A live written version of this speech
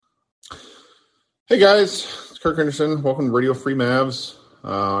Hey guys, it's Kirk Henderson. Welcome to Radio Free Mavs.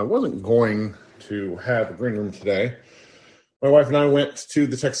 I wasn't going to have a green room today. My wife and I went to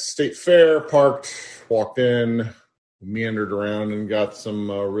the Texas State Fair, parked, walked in, meandered around, and got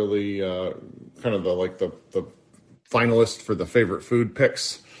some really kind of the finalist for the favorite food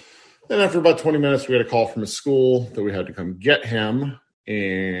picks. Then after about 20 minutes, we had a call from his school that we had to come get him,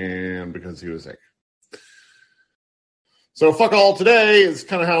 and because he was sick. So fuck all today is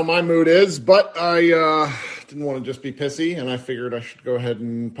kind of how my mood is, but I didn't want to just be pissy, and I figured I should go ahead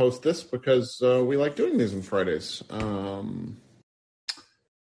and post this because we like doing these on Fridays. Trying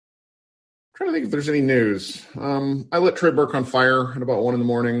to think if there's any news. I lit Trey Burke on fire at about 1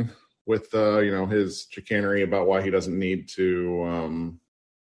 a.m. with his chicanery about why he doesn't need to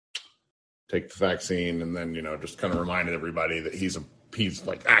take the vaccine, and then just kind of reminded everybody that he's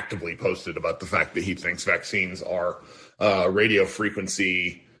like actively posted about the fact that he thinks vaccines are radio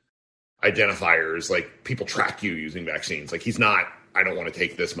frequency identifiers. Like, people track you using vaccines. Like, he's not, I don't want to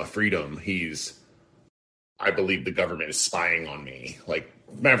take this, my freedom. He's, I believe the government is spying on me. Like,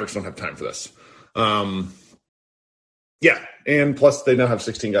 Mavericks don't have time for this. Yeah, and plus they now have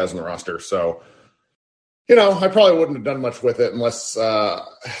 16 guys on the roster, so I probably wouldn't have done much with it unless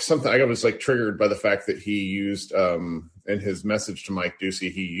something. I was like triggered by the fact that he used in his message to Mike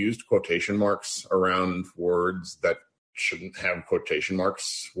Ducey, he used quotation marks around words that shouldn't have quotation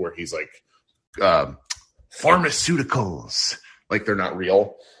marks, where he's like pharmaceuticals, like they're not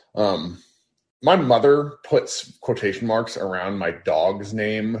real. My mother puts quotation marks around my dog's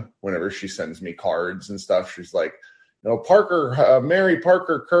name whenever she sends me cards and stuff. She's like, Parker, Mary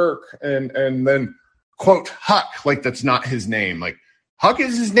Parker Kirk, and then quote Huck, like that's not his name. Like, Huck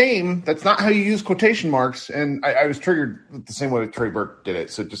is his name. That's not how you use quotation marks. And I was triggered the same way that Trey Burke did it.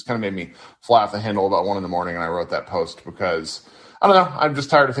 So it just kind of made me fly off the handle about 1 a.m. and I wrote that post because, I don't know, I'm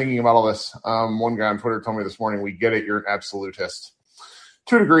just tired of thinking about all this. One guy on Twitter told me this morning, we get it, you're an absolutist.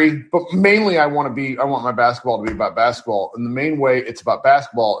 To a degree, but mainly I want my basketball to be about basketball. And the main way it's about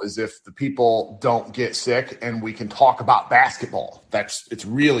basketball is if the people don't get sick and we can talk about basketball. It's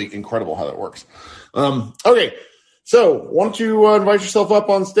really incredible how that works. Okay, so why don't you invite yourself up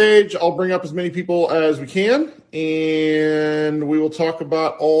on stage? I'll bring up as many people as we can, and we will talk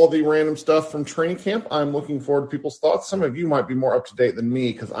about all the random stuff from training camp. I'm looking forward to people's thoughts. Some of you might be more up to date than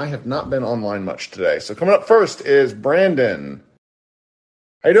me because I have not been online much today. So coming up first is Brandon.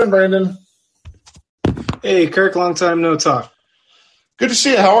 How you doing, Brandon? Hey, Kirk, long time no talk. Good to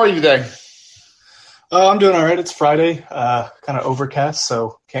see you. How are you today? I'm doing all right. It's Friday, kind of overcast,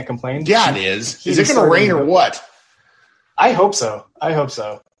 so can't complain. Yeah, it is. Is it going to rain or what? I hope so.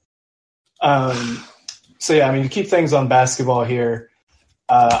 So yeah, I mean, to keep things on basketball here,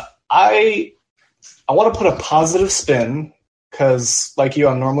 I want to put a positive spin because, like you,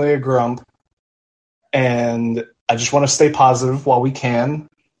 I'm normally a grump, and I just want to stay positive while we can.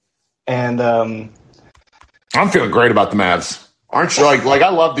 And I'm feeling great about the Mavs. Aren't you? Like I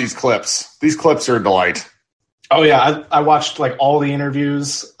love these clips. These clips are a delight. Oh yeah, I watched like all the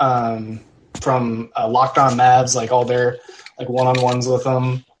interviews from Locked On Mavs, like all their like one-on-ones with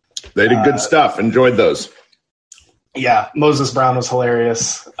them. They did good stuff. Enjoyed those. Yeah, Moses Brown was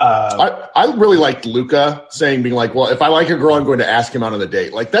hilarious. I really liked Luka being like, well, if I like a girl, I'm going to ask him out on a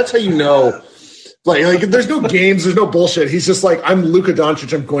date. Like, that's how you know. Like there's no games, there's no bullshit. He's just like, I'm Luka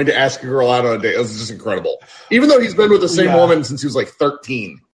Doncic, I'm going to ask a girl out on a date. It was just incredible. Even though he's been with the same woman since he was like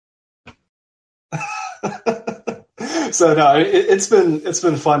 13. So no, it's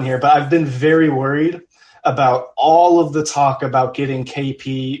been fun here, but I've been very worried about all of the talk about getting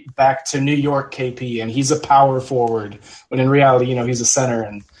KP back to New York KP, and he's a power forward, when in reality, he's a center.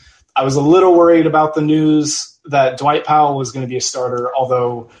 And I was a little worried about the news that Dwight Powell was going to be a starter,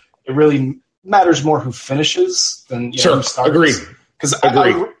 although it really matters more who finishes than who starts. Agree. Because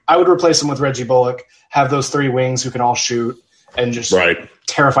I would replace him with Reggie Bullock, have those three wings who can all shoot, and just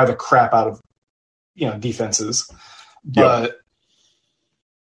terrify the crap out of defenses. But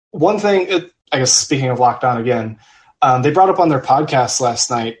one thing, I guess speaking of Locked On again, they brought up on their podcast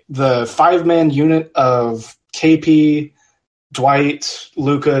last night the 5-man unit of KP, Dwight,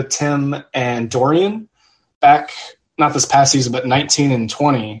 Luka, Tim, and Dorian back, not this past season, but 19 and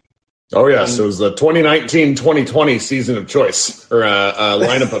 20. Oh, yeah. So it was the 2019-2020 season of choice, or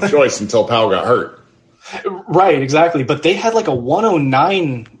lineup of choice until Powell got hurt. Right, exactly. But they had like a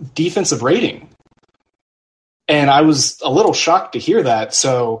 109 defensive rating. And I was a little shocked to hear that.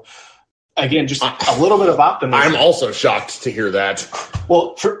 So, again, just a little bit of optimism. I'm also shocked to hear that.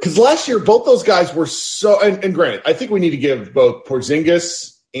 Well, because last year, both those guys were so – and granted, I think we need to give both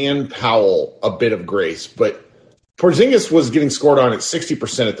Porzingis and Powell a bit of grace. But Porzingis was getting scored on at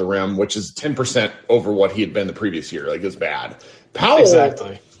 60% at the rim, which is 10% over what he had been the previous year. Like, it was bad.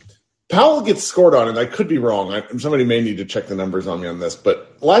 Powell gets scored on, and I could be wrong. Somebody may need to check the numbers on me on this,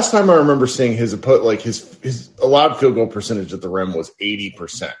 but last time I remember seeing his allowed field goal percentage at the rim was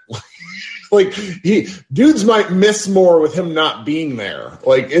 80%. Like, dudes might miss more with him not being there.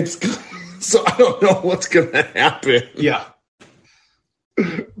 Like, it's so I don't know what's going to happen. Yeah,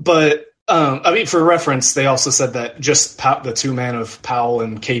 but I mean, for reference, they also said that just the two-man of Powell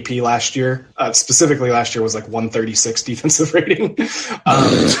and KP last year, specifically last year, was like 136 defensive rating.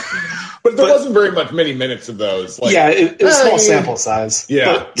 But there wasn't very many minutes of those. Like, yeah, it was small sample size. Yeah.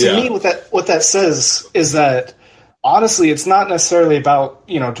 But to me, what that says is that, honestly, it's not necessarily about,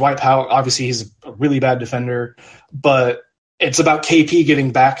 Dwight Powell. Obviously, he's a really bad defender, but it's about KP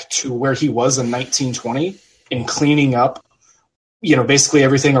getting back to where he was in 1920 and cleaning up, basically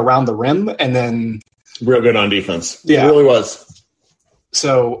everything around the rim, and then real good on defense. Yeah. It really was.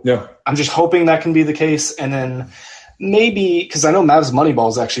 So yeah. I'm just hoping that can be the case, and then maybe, because I know Mavs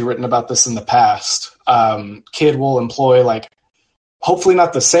Moneyball's actually written about this in the past. Kid will employ, hopefully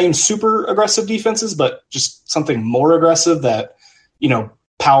not the same super aggressive defenses, but just something more aggressive that,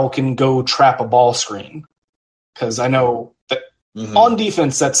 Powell can go trap a ball screen. Because I know that on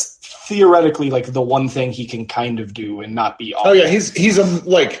defense, that's theoretically the one thing he can kind of do and not be awful. Oh yeah, he's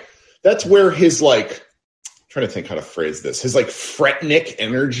that's where his trying to think how to phrase this. His Fretnik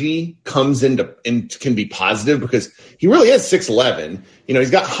energy comes and can be positive, because he really is 6'11".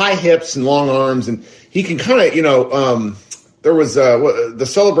 He's got high hips and long arms, and he can kind of there was the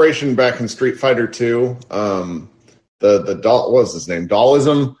celebration back in Street Fighter 2. The doll, what was his name?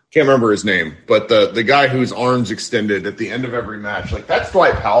 Dollism? Can't remember his name, but the guy whose arms extended at the end of every match, that's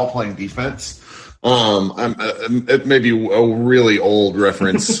Dwight Powell playing defense. It may be a really old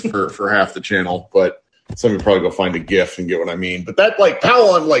reference for half the channel, but somebody probably go find a GIF and get what I mean. But that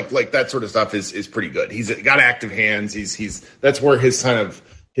Powell on like that sort of stuff is pretty good. He's got active hands. He's that's where his kind of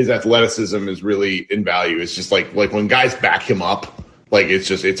his athleticism is really in value. It's just like when guys back him up,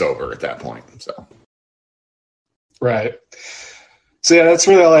 it's over at that point. So. Right. So yeah, that's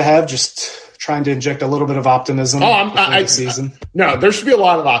really all I have. Just trying to inject a little bit of optimism before the season. No, there should be a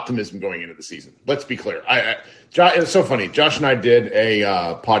lot of optimism going into the season. Let's be clear. It was so funny. Josh and I did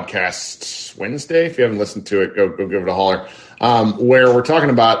a podcast Wednesday. If you haven't listened to it, go give it a holler. Where we're talking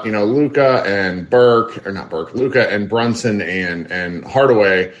about Luka and Luka and Brunson and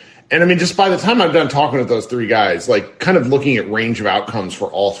Hardaway. And I mean, just by the time I'm done talking with those three guys, kind of looking at range of outcomes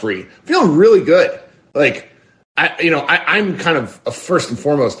for all three, feeling really good. I'm kind of first and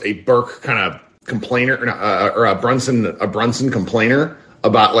foremost a Burke kind of complainer, or a Brunson complainer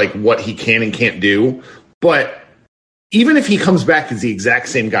about what he can and can't do. But even if he comes back as the exact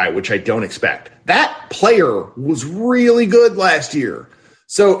same guy, which I don't expect, that player was really good last year.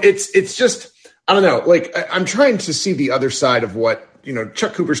 So it's just, I don't know. I'm trying to see the other side of what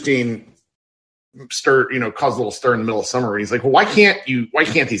Chuck Cooperstein caused a little stir in the middle of summer, and he's like, well, why can't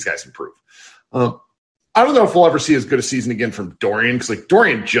these guys improve? I don't know if we'll ever see as good a season again from Dorian, because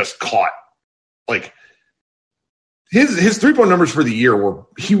Dorian just caught his 3-point numbers for the year were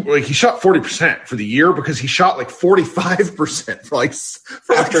he shot 40% for the year, because he shot 45%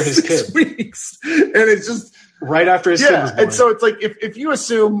 for after his 6 kid weeks, and it's just right after his kid was born. And so it's if you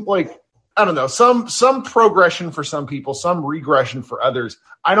assume I don't know, some progression for some people, some regression for others,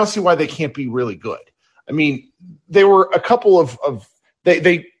 I don't see why they can't be really good. I mean, they were a couple of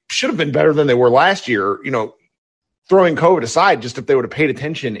they should have been better than they were last year, throwing COVID aside, just if they would have paid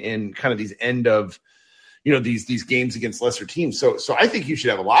attention in kind of these end of, these games against lesser teams. So I think you should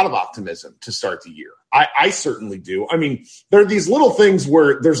have a lot of optimism to start the year. I certainly do. I mean, there are these little things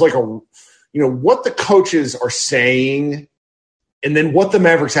where there's what the coaches are saying and then what the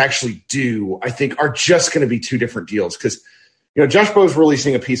Mavericks actually do, I think, are just going to be two different deals. Because, Josh Bowe's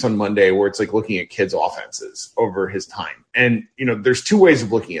releasing a piece on Monday where it's looking at kids' offenses over his time. And, there's two ways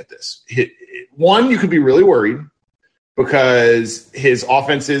of looking at this. One, you could be really worried because his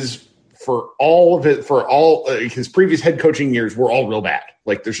offenses for all his previous head coaching years were all real bad.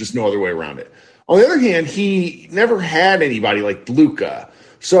 There's just no other way around it. On the other hand, he never had anybody like Luka.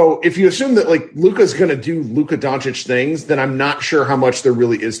 So if you assume that Luka's going to do Luka Doncic things, then I'm not sure how much there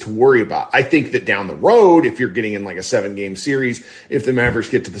really is to worry about. I think that down the road, if you're getting in a 7-game series, if the Mavericks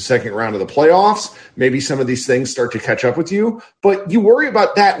get to the second round of the playoffs, maybe some of these things start to catch up with you. But you worry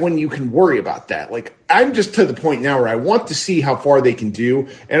about that when you can worry about that. I'm just to the point now where I want to see how far they can do,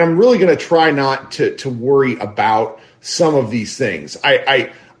 and I'm really going to try not to worry about some of these things.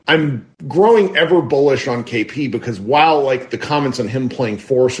 I'm growing ever bullish on KP because while like the comments on him playing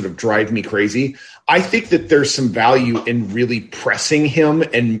 4 sort of drive me crazy, I think that there's some value in really pressing him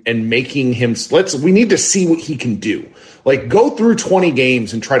and making him we need to see what he can do. Like go through 20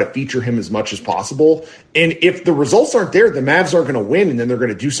 games and try to feature him as much as possible. And if the results aren't there, the Mavs aren't going to win and then they're going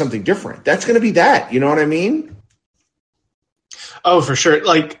to do something different. That's going to be that. You know what I mean? Oh, for sure.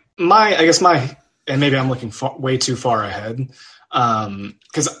 Like and maybe I'm looking way too far ahead.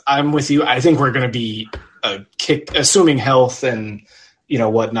 Because I'm with you. I think we're going to be assuming health and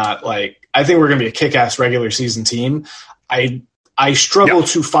whatnot. Like I think we're going to be a kick-ass regular season team. I struggle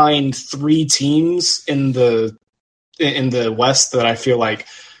to find 3 teams in the West that I feel like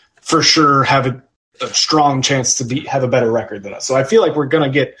for sure have a strong chance to have a better record than us. So I feel like we're going to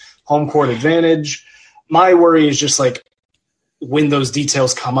get home court advantage. My worry is just like when those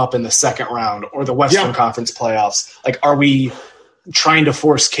details come up in the second round or the Western Conference playoffs. Like, are we trying to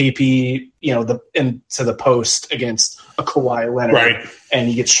force KP, into the post against a Kawhi Leonard, and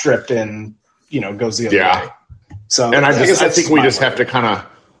he gets stripped and goes the other way. So, and I think we just have to kind of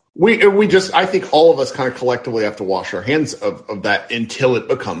I think all of us kind of collectively have to wash our hands of that until it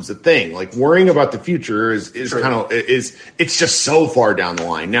becomes a thing. Like worrying about the future is it's just so far down the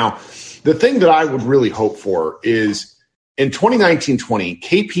line. Now, the thing that I would really hope for is in 2019-20,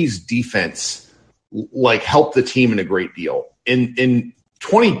 KP's defense like helped the team in a great deal. In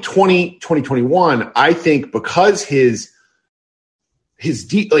 2020, 2021, I think because his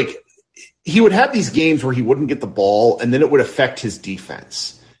he would have these games where he wouldn't get the ball and then it would affect his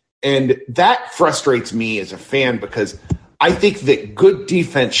defense. And that frustrates me as a fan because I think that good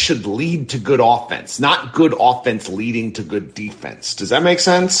defense should lead to good offense, not good offense leading to good defense. Does that make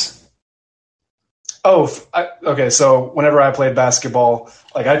sense? Okay. So whenever I played basketball,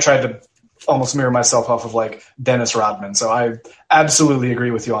 like I tried to almost mirror myself off of like Dennis Rodman. So I absolutely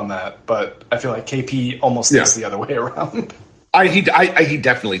agree with you on that. But I feel like KP almost thinks the other way around. He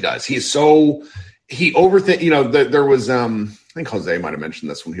definitely does. He overthink. There was I think Jose might have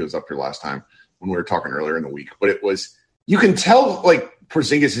mentioned this when he was up here last time when we were talking earlier in the week. But it was you can tell like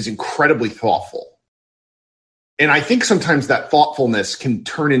Porzingis is incredibly thoughtful, and I think sometimes that thoughtfulness can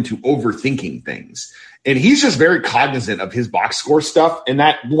turn into overthinking things. And he's just very cognizant of his box score stuff, and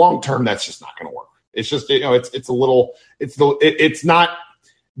that long term, that's just not going to work. It's just it's not.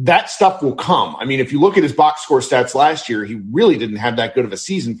 That stuff will come. I mean, if you look at his box score stats last year, he really didn't have that good of a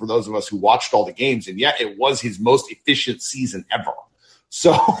season for those of us who watched all the games, and yet it was his most efficient season ever.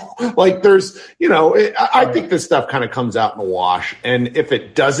 So, like, there's, I think this stuff kind of comes out in the wash, and if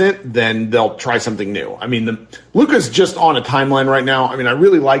it doesn't, then they'll try something new. I mean, Luka's just on a timeline right now. I mean, I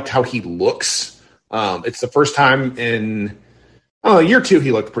really liked how he looks. It's the first time in year 2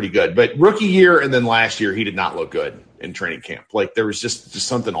 he looked pretty good, but rookie year and then last year he did not look good in training camp. Like there was just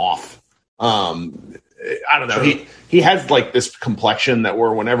something off. I don't know. He has like this complexion that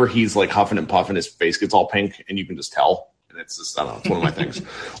where whenever he's like huffing and puffing, his face gets all pink and you can just tell. And it's just, I don't know, it's one of my things.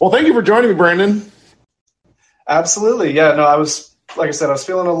 Well, thank you for joining me, Brandon. Absolutely. Yeah, no, I was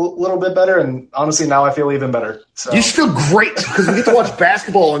feeling a little bit better, and honestly now I feel even better. So. You feel great because we get to watch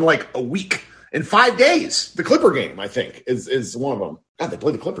basketball in like a week. In 5 days, the Clipper game, I think, is one of them. God, they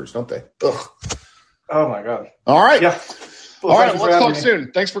play the Clippers, don't they? Ugh. Oh, my God. All right. Yeah. Well, all right, let's talk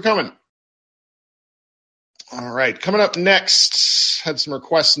soon. Thanks for coming. All right, coming up next, had some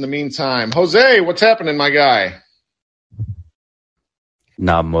requests in the meantime. Jose, what's happening, my guy?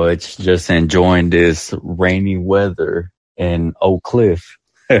 Not much. Just enjoying this rainy weather in Oak Cliff.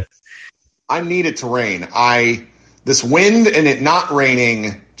 I need it to rain. This wind and it not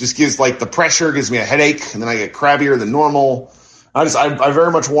raining just gives like the pressure gives me a headache, and then I get crabbier than normal. I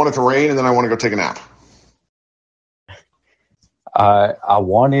very much want it to rain, and then I want to go take a nap. I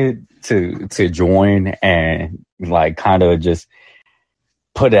wanted to join and like kind of just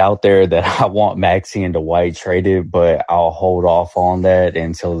put out there that I want Maxey and Dwight traded, but I'll hold off on that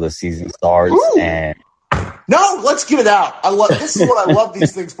until the season starts. Ooh. And no, let's get it out. This is what I love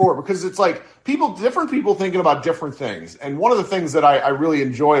these things for, because it's like different people thinking about different things. And one of the things that I really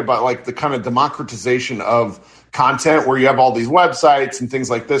enjoy about like the kind of democratization of content where you have all these websites and things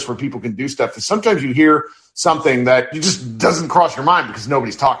like this where people can do stuff is sometimes you hear something that you just doesn't cross your mind because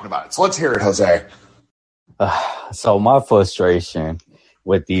nobody's talking about it. So let's hear it, Jose. So my frustration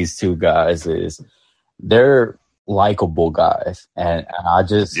with these two guys is they're likable guys. And I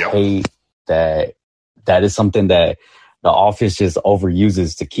just hate that is something that the office just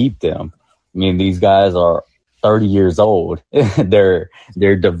overuses to keep them. I mean, these guys are 30 years old. Their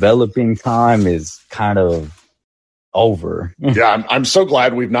developing time is kind of over. Yeah, I'm so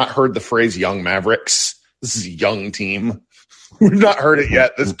glad we've not heard the phrase young Mavericks. This is a young team. We've not heard it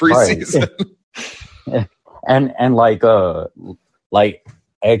yet this preseason. Right. and like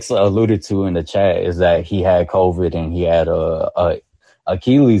X alluded to in the chat is that he had COVID and he had a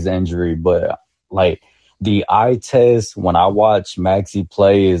Achilles injury, but like the eye test when I watch Maxey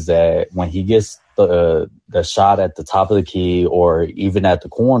play is that when he gets the shot at the top of the key or even at the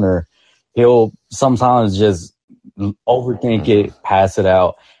corner, he'll sometimes just overthink it, pass it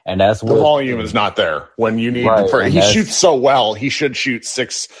out, and that's what the volume is not there when you need. He shoots so well. He should shoot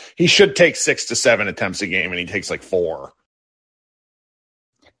 6. He should take 6 to 7 attempts a game, and he takes like 4.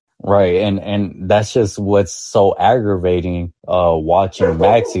 Right, and that's just what's so aggravating watching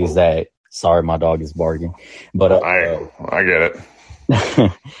Maxey is that. Sorry, my dog is barking, but I get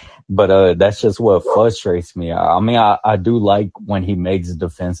it. But that's just what frustrates me. I mean, I do like when he makes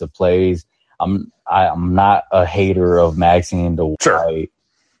defensive plays. I'm not a hater of Maxey and Dwight, sure.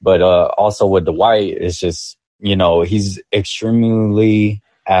 But also with Dwight, it's just, you know, he's extremely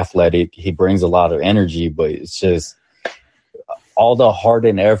athletic. He brings a lot of energy, but it's just all the heart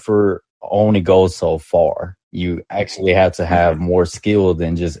and effort only goes so far. You actually have to have more skill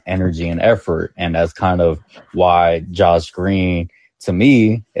than just energy and effort. And that's kind of why Josh Green, to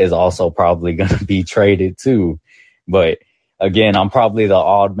me, is also probably going to be traded too. But again, I'm probably the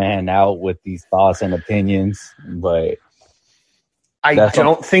odd man out with these thoughts and opinions, but I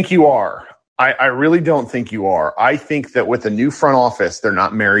don't think you are. I really don't think you are. I think that with the new front office, they're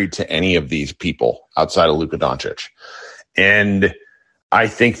not married to any of these people outside of Luka Doncic. And I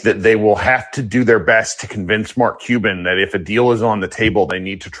think that they will have to do their best to convince Mark Cuban that if a deal is on the table, they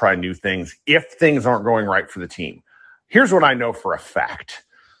need to try new things if things aren't going right for the team. Here's what I know for a fact.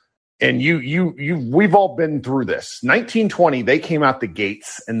 And we've all been through this. 1920, they came out the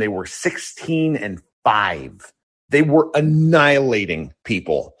gates and they were 16-5. They were annihilating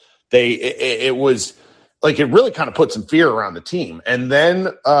people. It was like, it really kind of put some fear around the team. And then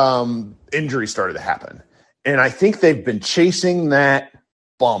injuries started to happen. And I think they've been chasing that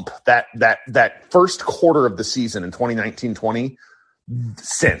bump, that first quarter of the season in 2019-20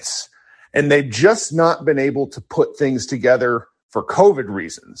 since. And they've just not been able to put things together for COVID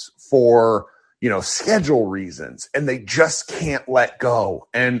reasons, for, schedule reasons. And they just can't let go.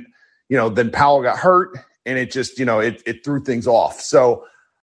 And, then Powell got hurt and it just, it threw things off. So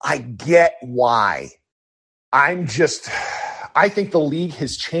I get why. I think the league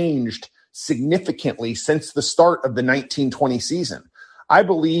has changed significantly since the start of the 1920 season. I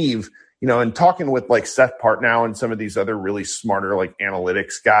believe, in talking with like Seth Partnow and some of these other really smarter like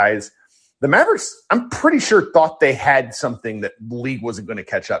analytics guys, the Mavericks, I'm pretty sure, thought they had something that the league wasn't going to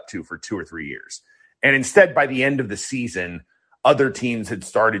catch up to for 2 or 3 years. And instead, by the end of the season, other teams had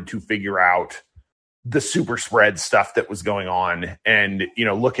started to figure out the super spread stuff that was going on. And,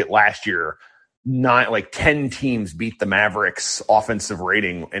 look at last year, 10 teams beat the Mavericks offensive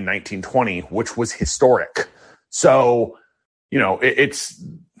rating in 1920, which was historic. So,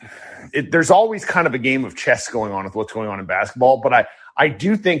 there's always kind of a game of chess going on with what's going on in basketball. But I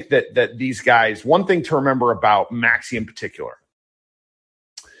do think that these guys, one thing to remember about Maxey in particular,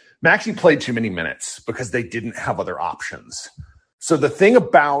 Maxey played too many minutes because they didn't have other options. So the thing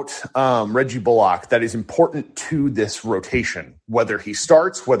about Reggie Bullock that is important to this rotation, whether he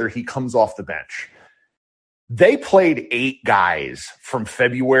starts, whether he comes off the bench, they played 8 guys from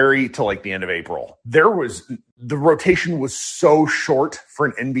February to like the end of April. The rotation was so short for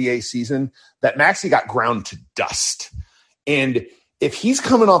an NBA season that Maxey got ground to dust. And if he's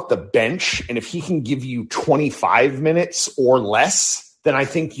coming off the bench and if he can give you 25 minutes or less, then I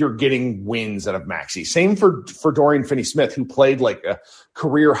think you're getting wins out of Maxey. Same for Dorian Finney-Smith, who played like a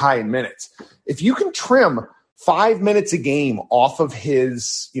career high in minutes. If you can trim 5 minutes a game off of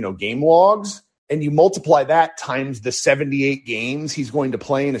his, game logs, and you multiply that times the 78 games he's going to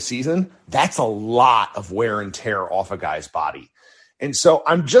play in a season, that's a lot of wear and tear off a guy's body. And so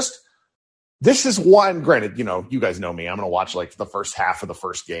this is one, granted, you guys know me. I'm going to watch like the first half of the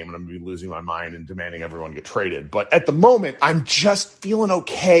first game and I'm going to be losing my mind and demanding everyone get traded. But at the moment, I'm just feeling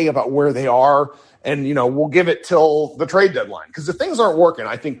okay about where they are. And, we'll give it till the trade deadline. Because if things aren't working,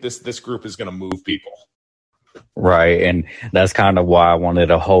 I think this group is going to move people. Right. And that's kind of why I wanted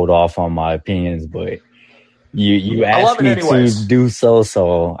to hold off on my opinions. But you asked me to do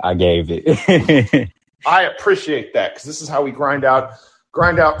so I gave it. I appreciate that because this is how we grind out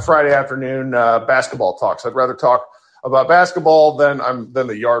Friday afternoon basketball talks. I'd rather talk about basketball than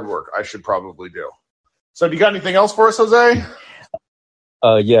the yard work I should probably do. So do you got anything else for us, Jose?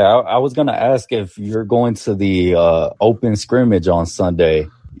 Yeah, I was going to ask if you're going to the open scrimmage on Sunday.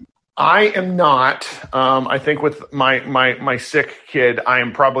 I am not. I think with my sick kid, I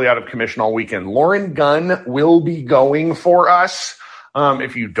am probably out of commission all weekend. Lauren Gunn will be going for us.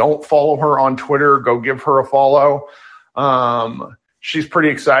 If you don't follow her on Twitter, go give her a follow. She's pretty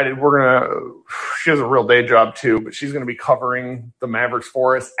excited. She has a real day job too, but she's going to be covering the Mavericks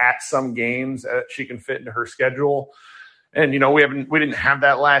for us at some games that she can fit into her schedule. And, we didn't have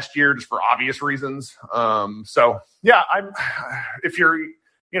that last year just for obvious reasons.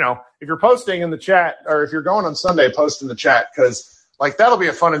 If you're posting in the chat, or if you're going on Sunday, post in the chat, because that'll be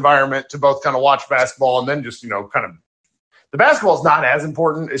a fun environment to both kind of watch basketball and then just, kind of the basketball is not as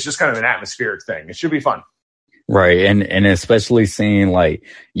important. It's just kind of an atmospheric thing. It should be fun. Right. And especially seeing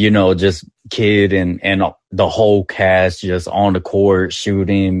just Kid and the whole cast just on the court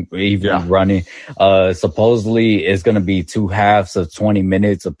shooting, even running. Supposedly it's going to be 2 halves of 20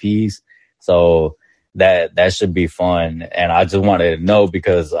 minutes apiece. So that should be fun. And I just wanted to know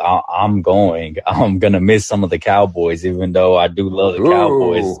because I'm going to miss some of the Cowboys, even though I do love the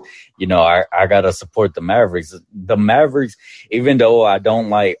Cowboys. I got to support the Mavericks. The Mavericks, even though I don't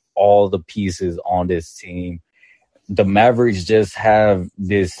like all the pieces on this team, the Mavericks just have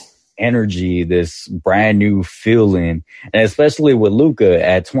this energy, this brand new feeling. And especially with Luka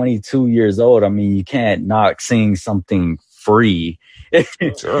at 22 years old, I mean, you can't not seeing something free,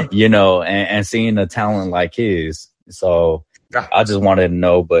 sure. And seeing a talent like his. So I just wanted to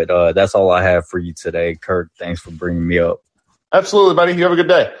know, but that's all I have for you today. Kirk, thanks for bringing me up. Absolutely, buddy. You have a good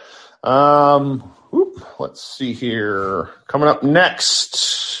day. Let's see here. Coming up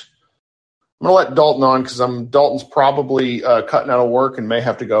next, I'm going to let Dalton on because Dalton's probably cutting out of work and may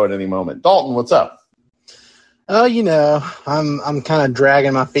have to go at any moment. Dalton, what's up? Oh, I'm kind of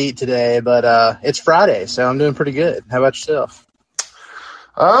dragging my feet today, but it's Friday, so I'm doing pretty good. How about yourself?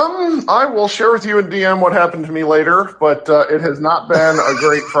 I will share with you in DM what happened to me later, but it has not been a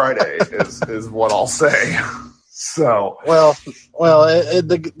great Friday, is what I'll say. So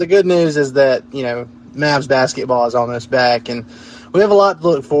the good news is that Mavs basketball is almost back, and we have a lot to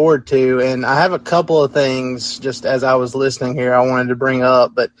look forward to. And I have a couple of things just as I was listening here I wanted to bring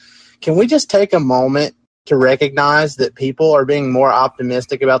up. But can we just take a moment to recognize that people are being more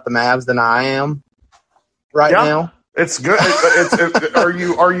optimistic about the Mavs than I am right now? It's good. Are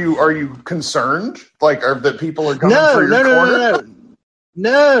you concerned? That people are coming for your corner?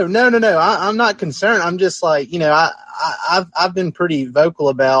 No. I'm not concerned. I'm just I've been pretty vocal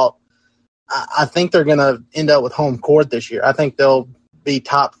about. I think they're going to end up with home court this year. I think they'll be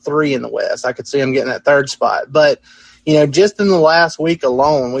top 3 in the West. I could see them getting that 3rd spot. But, just in the last week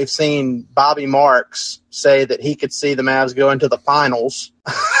alone, we've seen Bobby Marks say that he could see the Mavs go into the finals,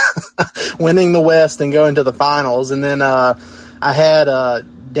 winning the West and going to the finals. And then I had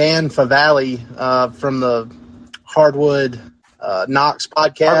Dan Favale from the Hardwood Knocks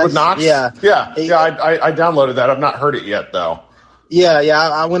podcast. Hardwood Knocks? Yeah. I downloaded that. I've not heard it yet, though. Yeah,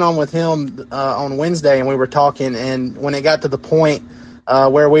 I went on with him on Wednesday, and we were talking, and when it got to the point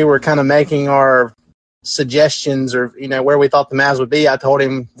where we were kind of making our suggestions or, where we thought the Mavs would be, I told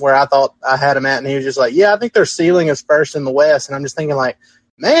him where I thought I had them at, and he was just like, I think their ceiling is 1st in the West, and I'm just thinking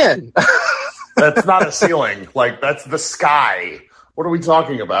man. That's not a ceiling. That's the sky. What are we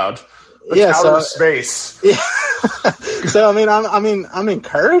talking about? That's outer space. Yeah. So I'm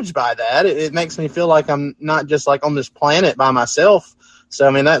encouraged by that. It makes me feel like I'm not just on this planet by myself.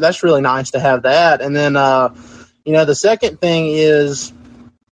 So that's really nice to have that. And then the second thing is,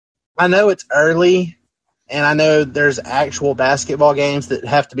 I know it's early, and I know there's actual basketball games that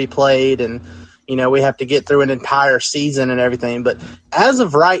have to be played, and we have to get through an entire season and everything. But as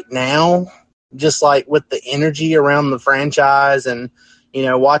of right now, just with the energy around the franchise and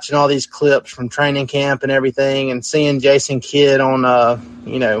watching all these clips from training camp and everything, and seeing Jason Kidd on,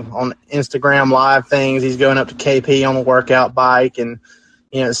 on Instagram live things. He's going up to KP on a workout bike, and,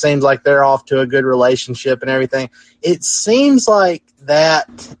 it seems like they're off to a good relationship and everything. It seems like that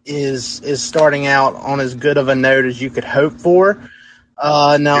is starting out on as good of a note as you could hope for.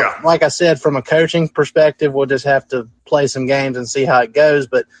 Like I said, from a coaching perspective, we'll just have to play some games and see how it goes.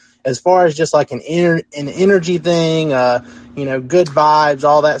 But as far as just an energy thing, good vibes,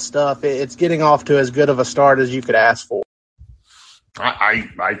 all that stuff, it's getting off to as good of a start as you could ask for.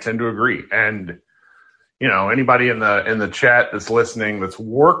 I tend to agree. And, anybody in the chat that's listening that's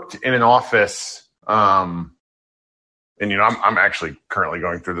worked in an office, and, I'm actually currently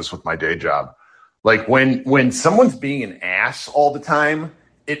going through this with my day job. When someone's being an ass all the time,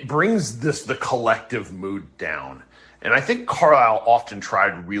 it brings the collective mood down. And I think Carlisle often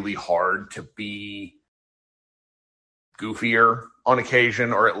tried really hard to be goofier on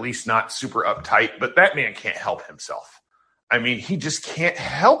occasion, or at least not super uptight, but that man can't help himself. I mean, he just can't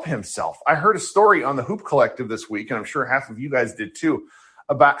help himself. I heard a story on the Hoop Collective this week, and I'm sure half of you guys did too,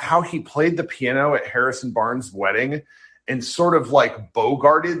 about how he played the piano at Harrison Barnes' wedding and sort of like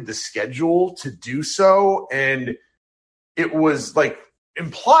bogarted the schedule to do so. And it was like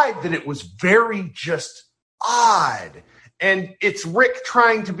implied that it was very just odd. And it's Rick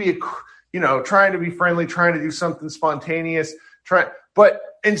trying to be trying to be friendly, trying to do something spontaneous, but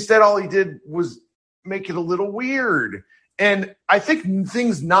instead all he did was make it a little weird. And I think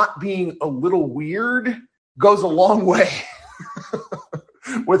things not being a little weird goes a long way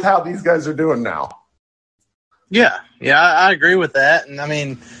with how these guys are doing now. Yeah, I agree with that. And I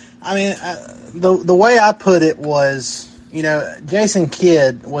mean, the way I put it was, Jason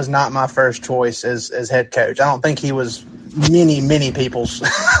Kidd was not my first choice as head coach. I don't think he was many people's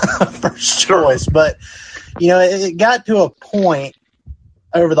first choice, but it got to a point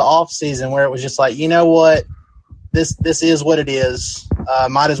over the off season where it was just like, you know what, this is what it is.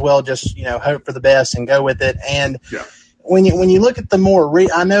 Might as well just hope for the best and go with it. And when you look at the more,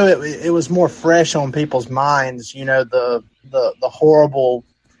 I know it was more fresh on people's minds. The horrible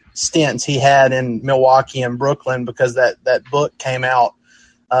stints he had in Milwaukee and Brooklyn because that book came out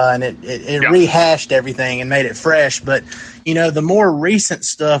and it rehashed everything and made it fresh. But the more recent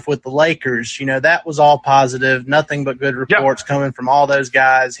stuff with the Lakers, that was all positive, nothing but good reports coming from all those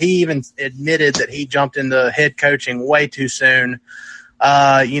guys. He even admitted that he jumped into head coaching way too soon.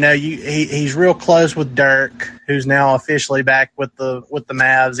 He's real close with Dirk, who's now officially back with the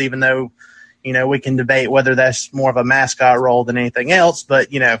Mavs, even though, we can debate whether that's more of a mascot role than anything else, but,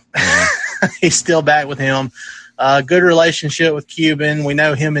 he's still back with him. Good relationship with Cuban. We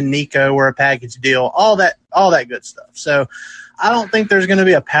know him and Nico were a package deal, all that good stuff. So I don't think there's going to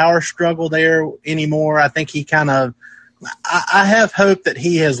be a power struggle there anymore. I think he I have hope that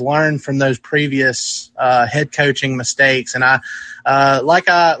he has learned from those previous head coaching mistakes. And like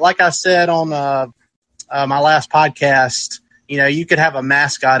I said on my last podcast, you could have a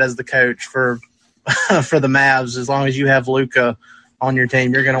mascot as the coach for the Mavs as long as you have Luka on your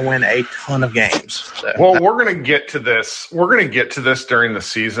team. You're going to win a ton of games. So. Well, we're going to get to this. We're going to get to this during the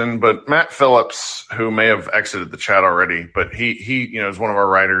season. But Matt Phillips, who may have exited the chat already, but he is one of our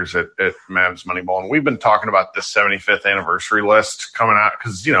writers at Mavs Moneyball, and we've been talking about this 75th anniversary list coming out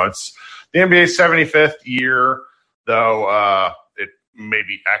because it's the NBA's 75th year, though it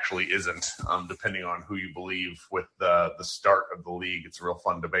maybe actually isn't, depending on who you believe. With the start of the league, it's a real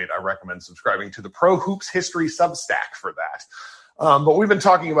fun debate. I recommend subscribing to the Pro Hoops History Substack for that. But we've been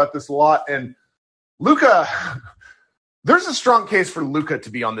talking about this a lot, and Luka, there's a strong case for Luka to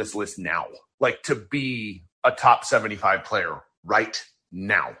be on this list now, like to be a top 75 player right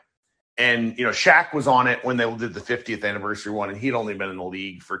now. And, Shaq was on it when they did the 50th anniversary one, and he'd only been in the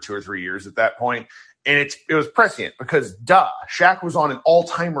league for 2 or 3 years at that point. And it was prescient because, Shaq was on an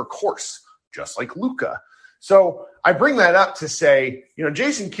all-timer course, just like Luka. So I bring that up to say,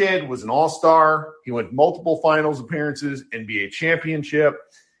 Jason Kidd was an all-star. He went multiple finals appearances, NBA championship.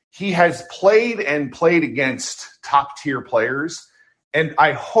 He has played against top-tier players. And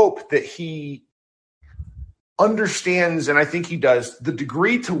I hope that he understands, and I think he does, the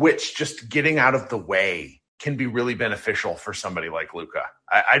degree to which just getting out of the way can be really beneficial for somebody like Luka.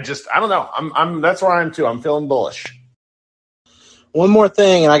 I don't know. That's where I am too. I'm feeling bullish. One more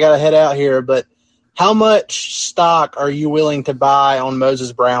thing, and I got to head out here, but how much stock are you willing to buy on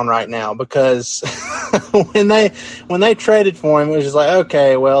Moses Brown right now? Because when they traded for him, it was just like,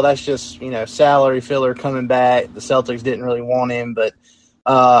 okay, well, that's just, salary filler coming back. The Celtics didn't really want him, but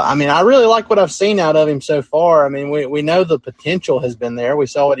I really like what I've seen out of him so far. I mean, we know the potential has been there. We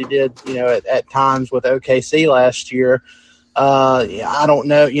saw what he did, at times with OKC last year. I don't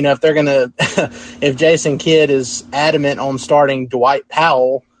know, if they're going to – if Jason Kidd is adamant on starting Dwight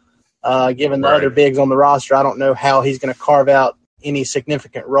Powell, given the other bigs on the roster, I don't know how he's going to carve out any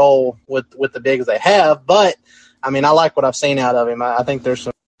significant role with the bigs they have. But, I like what I've seen out of him. I think there's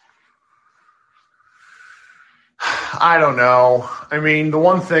some – I don't know. The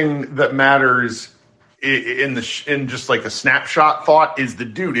one thing that matters in just like a snapshot thought is the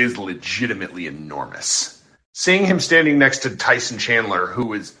dude is legitimately enormous. Seeing him standing next to Tyson Chandler,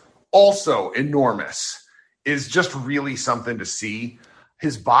 who is also enormous, is just really something to see.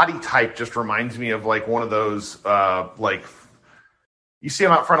 His body type just reminds me of like one of those you see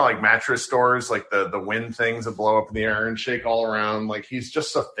him out front of like mattress stores, like the wind things that blow up in the air and shake all around. Like he's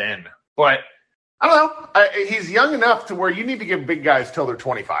just so thin. But I don't know. He's young enough to where you need to give big guys till they're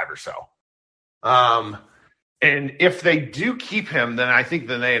 25 or so. And if they do keep him, then I think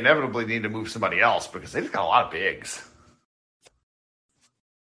then they inevitably need to move somebody else because they've got a lot of bigs.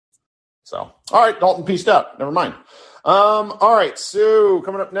 So, all right, Dalton pieced up. Never mind. All right. So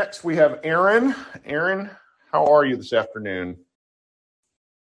coming up next, we have Aaron. Aaron, how are you this afternoon?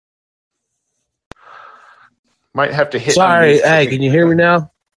 Might have to hit. Sorry. Hey, can you hear me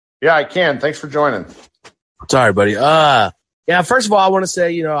now? Yeah, I can. Thanks for joining. Sorry, buddy. Yeah, first of all, I want to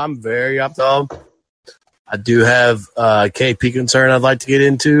say, I'm very optimistic. I do have a KP concern I'd like to get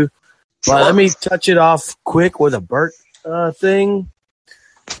into. Sure. But let me touch it off quick with a Burke thing.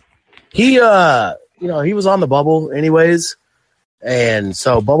 He, he was on the bubble anyways. And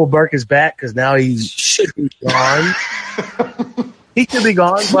so Bubble Burke is back because now he should be gone. He could be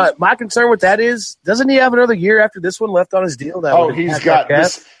gone, but my concern with that is, doesn't he have another year after this one left on his deal? He's got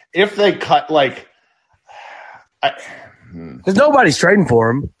this. If they cut, because nobody's trading for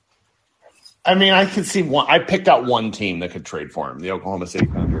him. I mean, I can see one. I picked out one team that could trade for him, the Oklahoma City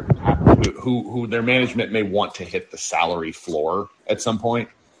Thunder, who their management may want to hit the salary floor at some point.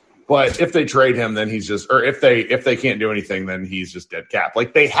 But if they trade him, then he's just, or if they can't do anything, then he's just dead cap.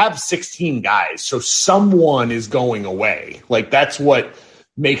 Like, they have 16 guys, so someone is going away. Like, that's what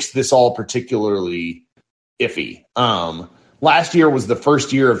makes this all particularly iffy. Last year was the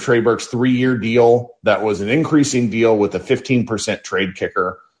first year of Trey Burke's 3-year deal. That was an increasing deal with a 15% trade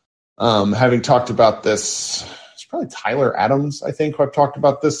kicker. Having talked about this, it's probably Tyler Adams, I think, who I've talked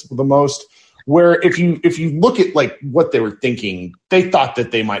about this the most. Where if you look at like what they were thinking, they thought that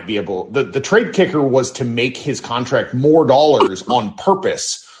they might be able. The trade kicker was to make his contract more dollars on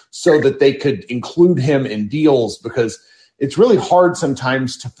purpose so that they could include him in deals, because it's really hard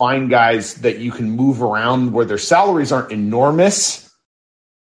sometimes to find guys that you can move around where their salaries aren't enormous,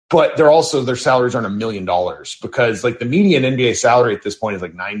 but their salaries aren't $1 million, because like the median NBA salary at this point is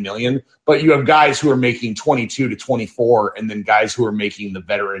like $9 million, but you have guys who are making 22 to 24, and then guys who are making the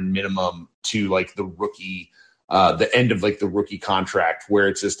veteran minimum to like the rookie, the end of like the rookie contract, where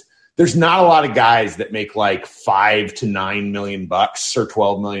it's just, there's not a lot of guys that make like $5 to $9 million or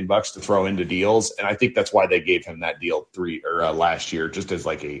 $12 million to throw into deals. And I think that's why they gave him that deal last year, just as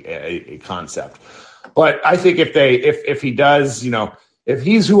like a concept. But I think if he does, if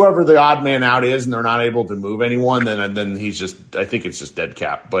he's whoever the odd man out is and they're not able to move anyone, then he's just, I think it's just dead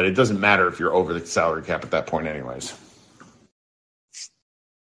cap. But it doesn't matter if you're over the salary cap at that point anyways.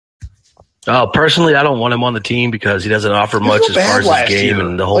 Personally, I don't want him on the team because he doesn't offer much as far as his game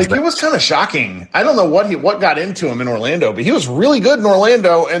and the whole thing. It was kind of shocking. I don't know what got into him in Orlando, but he was really good in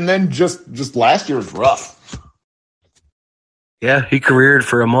Orlando, and then just last year was rough. Yeah, he careered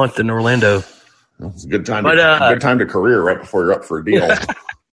for a month in Orlando. It's a good time. Good time to career right before you're up for a deal.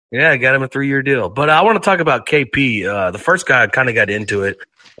 Yeah, I got him a 3-year deal. But I want to talk about KP. The first guy I kind of got into it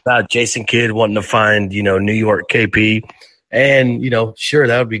about Jason Kidd wanting to find New York KP, and sure,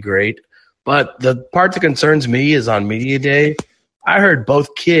 that would be great. But the part that concerns me is on media day, I heard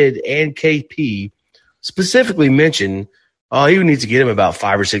both Kidd and KP specifically mention, he needs to get him about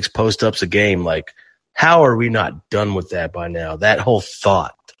 5 or 6 post-ups a game. Like, how are we not done with that by now? That whole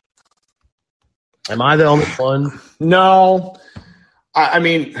thought. Am I the only one? No. I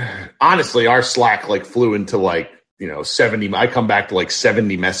mean, honestly, our Slack flew into 70. I come back to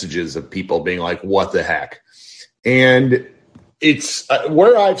 70 messages of people being like, what the heck? And it's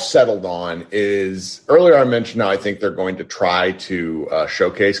where I've settled on is, earlier I mentioned how I think they're going to try to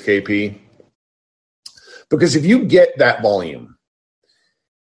showcase KP. Because if you get that volume,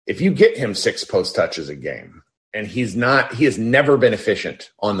 if you get him 6 post touches a game, and he has never been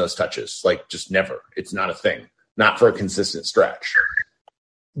efficient on those touches, just never. It's not a thing, not for a consistent stretch.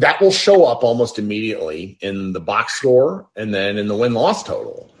 That will show up almost immediately in the box score and then in the win-loss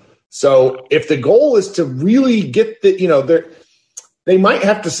total. So if the goal is to really get they might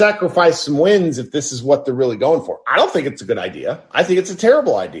have to sacrifice some wins if this is what they're really going for. I don't think it's a good idea. I think it's a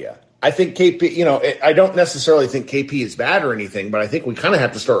terrible idea. I think KP, I don't necessarily think KP is bad or anything, but I think we kind of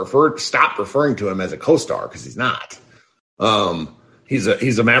have to stop referring to him as a co-star, because he's not. He's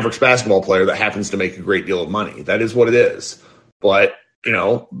a Mavericks basketball player that happens to make a great deal of money. That is what it is. But,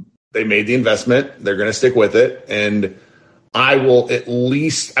 they made the investment. They're going to stick with it. And I will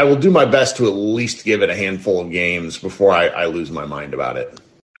do my best to at least give it a handful of games before I lose my mind about it.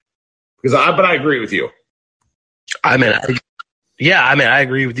 But I agree with you. I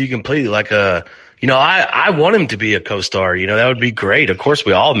agree with you completely. I want him to be a co-star. That would be great. Of course,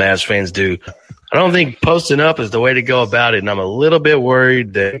 we all Mavs fans do. I don't think posting up is the way to go about it, and I'm a little bit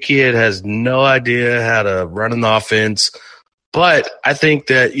worried that the kid has no idea how to run an offense. But I think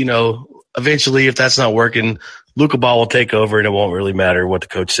that, eventually, if that's not working, Luka Ball will take over, and it won't really matter what the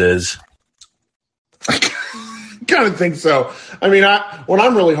coach says. I kind of think so. I mean, what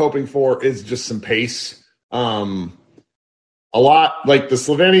I'm really hoping for is just some pace. a lot, like the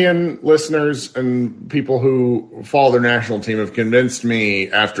Slovenian listeners and people who follow their national team have convinced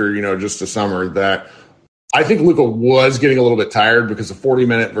me after, just a summer that I think Luka was getting a little bit tired because a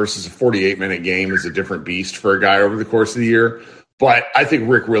 40-minute versus a 48-minute game is a different beast for a guy over the course of the year. But I think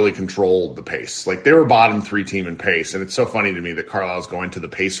Rick really controlled the pace. Like, they were bottom 3 team in pace. And it's so funny to me that Carlisle's going to the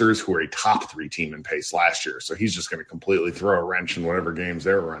Pacers, who were a top 3 team in pace last year. So he's just going to completely throw a wrench in whatever games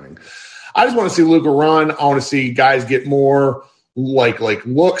they're running. I just want to see Luka run. I want to see guys get more like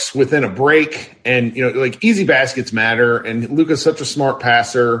looks within a break. And, easy baskets matter. And Luka's such a smart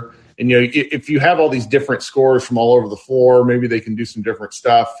passer. And, if you have all these different scores from all over the floor, maybe they can do some different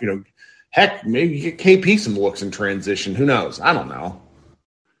stuff. Heck, maybe get KP some looks in transition. Who knows? I don't know.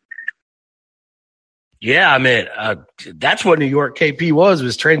 Yeah, I mean, that's what New York KP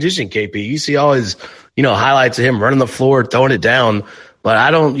was transition KP. You see all his, highlights of him running the floor, throwing it down. But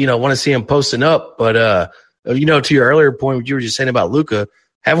I don't, want to see him posting up. But, to your earlier point, what you were just saying about Luka,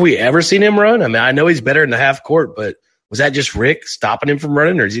 have we ever seen him run? I mean, I know he's better in the half court, but was that just Rick stopping him from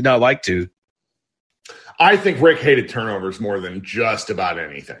running, or does he not like to? I think Rick hated turnovers more than just about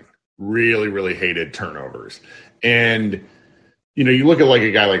anything. Really, really hated turnovers. And, you look at like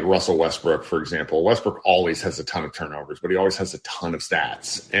a guy like Russell Westbrook, for example. Westbrook always has a ton of turnovers, but he always has a ton of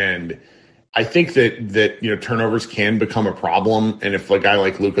stats. And I think that turnovers can become a problem. And if a guy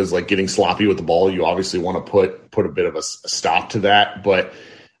like Luka's like getting sloppy with the ball, you obviously want to put a bit of a stop to that. But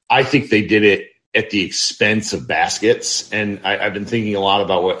I think they did it at the expense of baskets. And I've been thinking a lot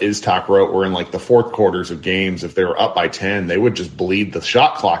about what Iztok wrote, where in like the fourth quarters of games, if they were up by 10, they would just bleed the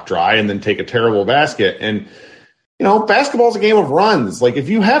shot clock dry and then take a terrible basket. And, basketball's a game of runs. Like, if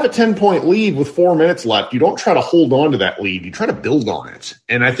you have a 10-point lead with 4 minutes left, you don't try to hold on to that lead. You try to build on it.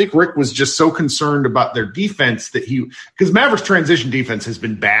 And I think Rick was just so concerned about their defense because Mavericks transition defense has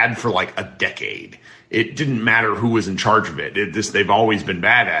been bad for like a decade. It didn't matter who was in charge of it. They've always been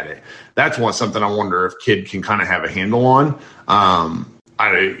bad at it. That's something I wonder if Kidd can kind of have a handle on.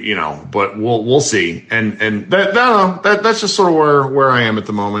 But we'll see. And that's just sort of where I am at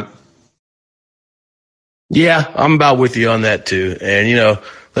the moment. Yeah, I'm about with you on that too. And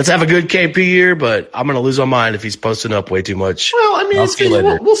let's have a good KP year, but I'm going to lose my mind if he's posting up way too much. Well, I mean,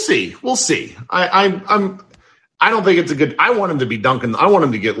 we'll see. We'll see. I don't think it's a good. I want him to be dunking. I want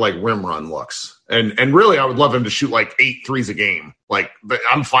him to get like rim run looks. And really, I would love him to shoot like 8 threes a game. Like, but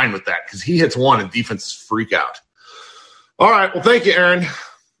I'm fine with that because he hits one and defenses freak out. All right. Well, thank you, Aaron.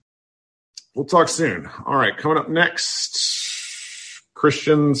 We'll talk soon. All right. Coming up next,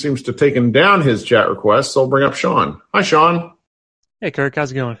 Christian seems to have taken down his chat request, so I'll bring up Sean. Hi, Sean. Hey, Kirk.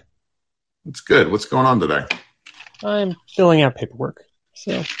 How's it going? It's good. What's going on today? I'm filling out paperwork.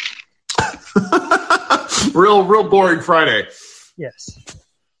 So real boring Friday. Yes.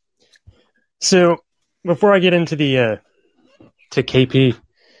 So before I get into the to KP,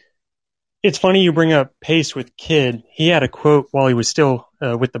 it's funny you bring up pace with Kidd. He had a quote while he was still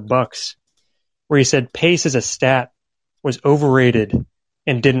with the Bucks, where he said pace as a stat was overrated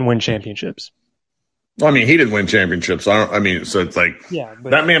and didn't win championships. Well, I mean, he didn't win championships. So it's like, yeah,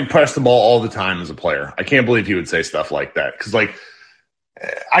 but that man pressed the ball all the time as a player. I can't believe he would say stuff like that. Because, like,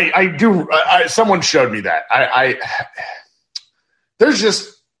 someone showed me that.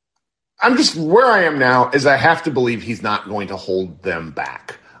 I'm just where I am now is I have to believe he's not going to hold them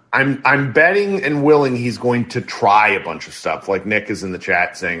back. I'm betting and willing he's going to try a bunch of stuff. Like Nick is in the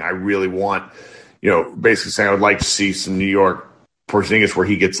chat saying, I really want, basically saying I would like to see some New York Porzingis where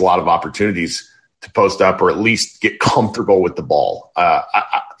he gets a lot of opportunities to post up or at least get comfortable with the ball.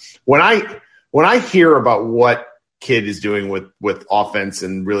 When I hear about what Kidd is doing with offense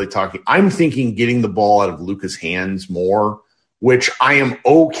and really talking, I'm thinking getting the ball out of Luka's hands more, which I am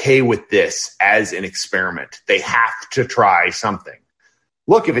okay with this as an experiment. They have to try something.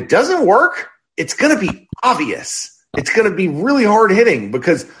 Look, if it doesn't work, it's going to be obvious. It's going to be really hard hitting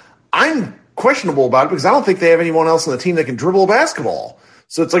because I'm questionable about it because I don't think they have anyone else on the team that can dribble a basketball.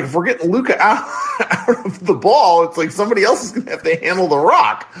 So it's like if we're getting Luka out of the ball, it's like somebody else is going to have to handle the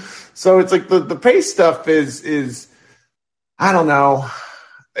rock. So it's like the pace stuff is I don't know.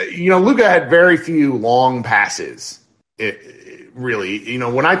 Luka had very few long passes. Really,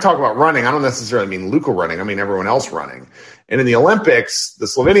 when I talk about running, I don't necessarily mean Luka running. I mean everyone else running. And in the Olympics, the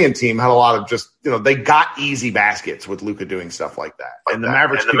Slovenian team had a lot of just, they got easy baskets with Luka doing stuff like that. And the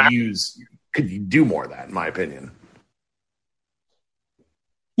Mavericks could do more of that, in my opinion.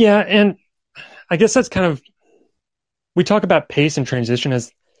 Yeah, and I guess that's kind of, we talk about pace and transition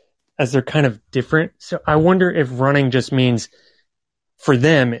as they're kind of different. So I wonder if running just means, for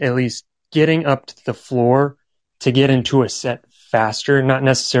them at least, getting up to the floor to get into a set faster, not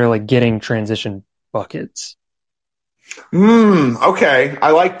necessarily getting transition buckets. Okay,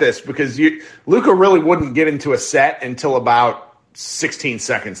 I like this because Luka really wouldn't get into a set until about 16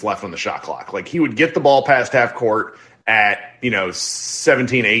 seconds left on the shot clock. Like he would get the ball past half court at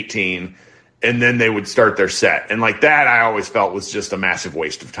 17, 18, and then they would start their set. And like that, I always felt was just a massive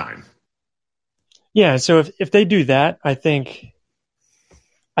waste of time. Yeah, so if they do that, I think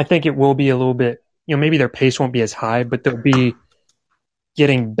it will be a little bit, maybe their pace won't be as high, but they'll be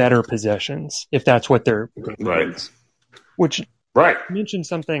getting better possessions if that's what they're right. Which right. I mentioned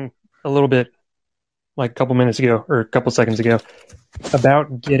something a little bit like a couple minutes ago or a couple seconds ago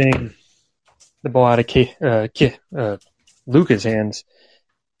about getting the ball out of Luka's hands.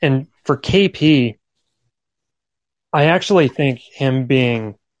 And for KP, I actually think him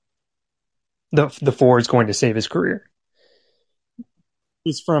being the four is going to save his career.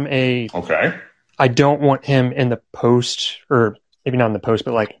 He's from okay. I don't want him in the post, or maybe not in the post,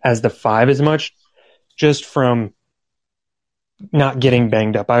 but like as the five as much, just from not getting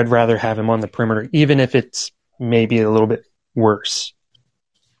banged up. I'd rather have him on the perimeter, even if it's maybe a little bit worse.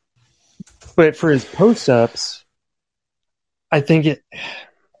 But for his post-ups, I kind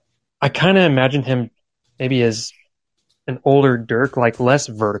of imagine him maybe as an older Dirk, like less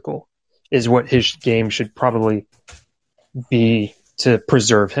vertical, is what his game should probably be to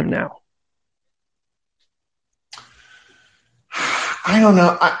preserve him now. I don't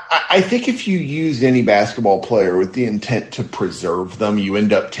know. I think if you use any basketball player with the intent to preserve them, you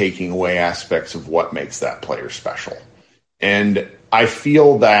end up taking away aspects of what makes that player special. And I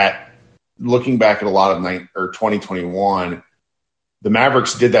feel that looking back at a lot of 2021, the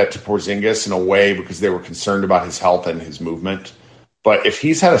Mavericks did that to Porzingis in a way because they were concerned about his health and his movement. But if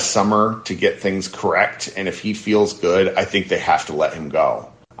he's had a summer to get things correct and if he feels good, I think they have to let him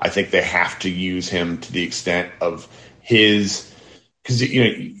go. I think they have to use him to the extent of his – because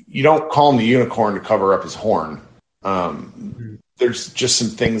you don't call him the unicorn to cover up his horn. There's just some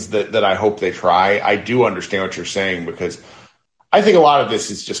things that I hope they try. I do understand what you're saying because I think a lot of this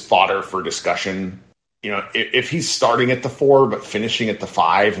is just fodder for discussion. If he's starting at the 4 but finishing at the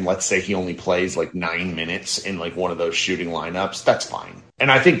 5, and let's say he only plays like 9 minutes in like one of those shooting lineups, that's fine.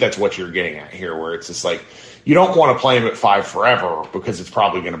 And I think that's what you're getting at here, where it's just like you don't want to play him at 5 forever because it's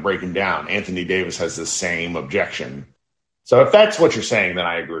probably going to break him down. Anthony Davis has the same objection. So if that's what you're saying, then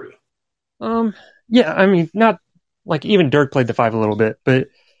I agree. Yeah, I mean, not like even Dirk played the 5 a little bit, but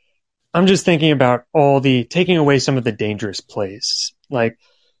I'm just thinking about taking away some of the dangerous plays. Like,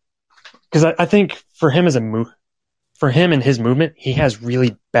 because I think for him and his movement, he has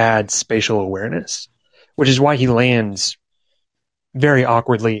really bad spatial awareness, which is why he lands very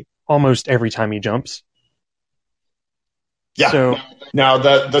awkwardly almost every time he jumps. Yeah. So now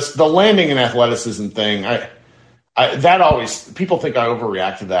the landing and athleticism thing, that always, people think I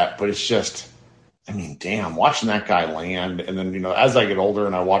overreact to that, but it's just, I mean, damn, watching that guy land. And then, as I get older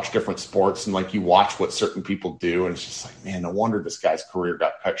and I watch different sports and like you watch what certain people do, and it's just like, man, no wonder this guy's career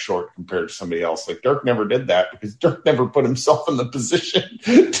got cut short compared to somebody else. Like Dirk never did that because Dirk never put himself in the position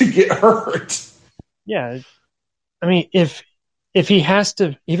to get hurt. Yeah. I mean, if he has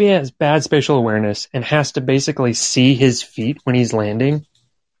bad spatial awareness and has to basically see his feet when he's landing,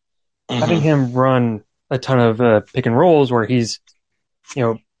 having him run a ton of pick and rolls where he's,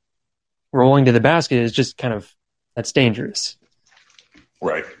 rolling to the basket is just that's dangerous.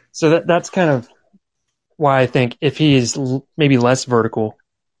 Right. So that's kind of why I think if he is maybe less vertical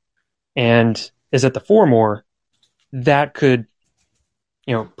and is at the 4 more, that could,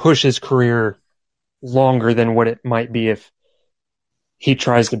 push his career longer than what it might be if he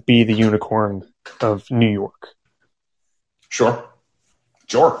tries to be the unicorn of New York. Sure.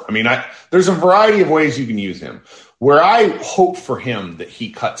 I mean, there's a variety of ways you can use him. Where I hope for him that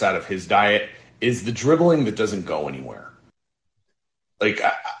he cuts out of his diet is the dribbling that doesn't go anywhere. Like,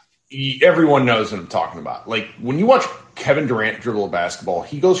 everyone knows what I'm talking about. Like, when you watch Kevin Durant dribble a basketball,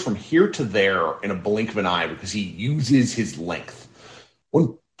 he goes from here to there in a blink of an eye because he uses his length.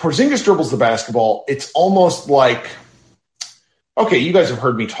 When Porzingis dribbles the basketball, it's almost like, okay, you guys have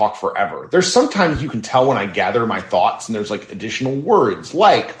heard me talk forever. There's sometimes you can tell when I gather my thoughts and there's like additional words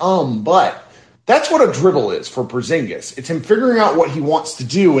like, but. That's what a dribble is for Porzingis. It's him figuring out what he wants to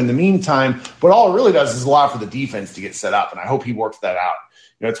do in the meantime, but all it really does is allow for the defense to get set up, and I hope he works that out.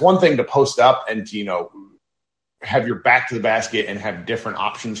 It's one thing to post up and to, have your back to the basket and have different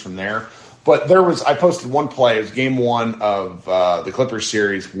options from there. But I posted one play, it was game 1 of the Clippers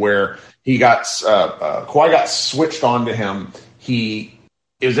series, where Kawhi got switched on to him. It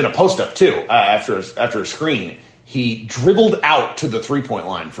was in a post-up, too, after a screen. He dribbled out to the 3-point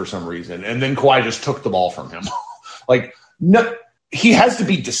line for some reason, and then Kawhi just took the ball from him. Like, no, he has to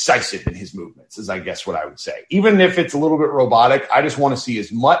be decisive in his movements, is I guess what I would say. Even if it's a little bit robotic, I just want to see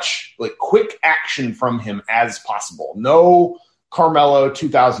as much like quick action from him as possible. No Carmelo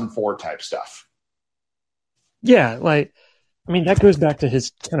 2004 type stuff. Yeah, like, I mean, that goes back to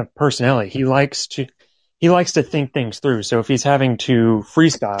his kind of personality. He likes to think things through. So if he's having to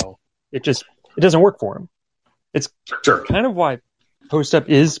freestyle, it doesn't work for him. It's kind of why post up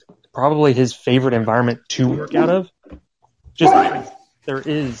is probably his favorite environment to work out of. Just because there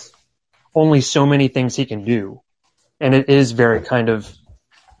is only so many things he can do. And it is very kind of,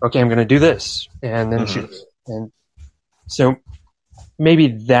 okay, I'm going to do this and then shoot. And so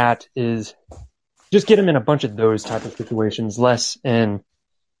maybe that is just get him in a bunch of those type of situations, less at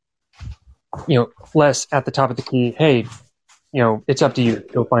the top of the key. Hey, it's up to you.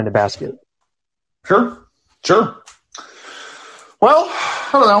 Go find a basket. Sure. Well, I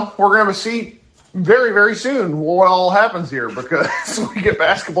don't know. We're going to see very, very soon what all happens here because we get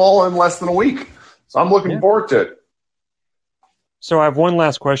basketball in less than a week. So I'm looking forward to it. So I have one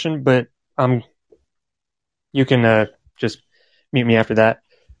last question, but you can just mute me after that.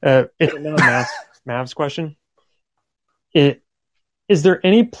 It's another Mavs question. Is there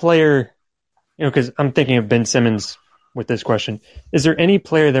any player, because I'm thinking of Ben Simmons with this question. Is there any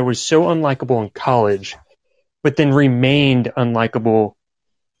player that was so unlikable in college, but then remained unlikable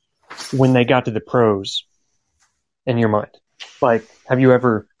when they got to the pros, in your mind? Like, have you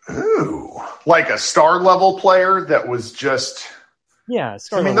ever... Ooh, like a star-level player that was just... Yeah,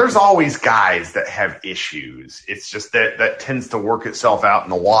 there's always guys that have issues. It's just that tends to work itself out in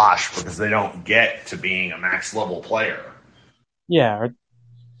the wash because they don't get to being a max-level player. Yeah.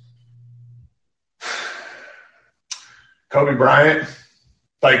 Kobe Bryant.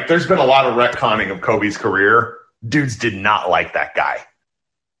 Like, there's been a lot of retconning of Kobe's career. Dudes did not like that guy.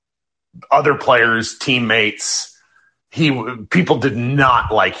 Other players, teammates, people did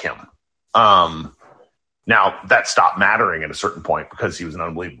not like him. Now, that stopped mattering at a certain point because he was an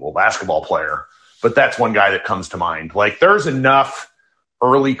unbelievable basketball player. But that's one guy that comes to mind. Like, there's enough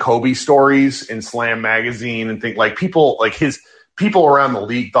early Kobe stories in Slam magazine and think like people around the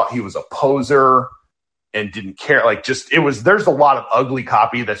league thought he was a poser and didn't care. Like, there's a lot of ugly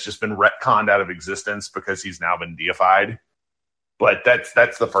copy that's just been retconned out of existence because he's now been deified. But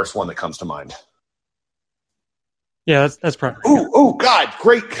that's the first one that comes to mind. Yeah, that's probably. Oh, God,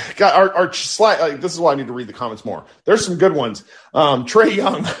 great! God, our slide. Like, this is why I need to read the comments more. There's some good ones. Trae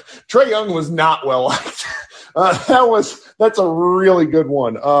Young was not well liked. That's a really good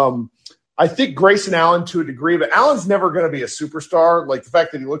one. I think Grayson Allen to a degree, but Allen's never going to be a superstar. Like, the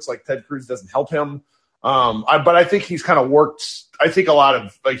fact that he looks like Ted Cruz doesn't help him. But I think he's kind of worked. I think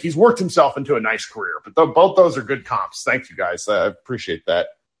he's worked himself into a nice career. But both those are good comps. Thank you, guys. I appreciate that.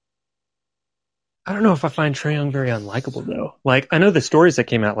 I don't know if I find Trae Young very unlikable, though. Like, I know the stories that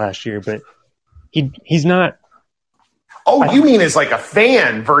came out last year, but he's not. Oh, you mean as like a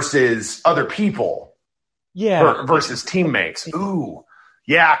fan versus other people? Yeah. Versus teammates. Ooh.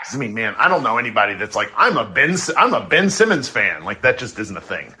 Yeah, because, man, I don't know anybody that's like, I'm a Ben Simmons fan. Like, that just isn't a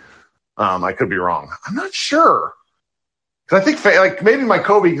thing. I could be wrong. I'm not sure. Because I think maybe my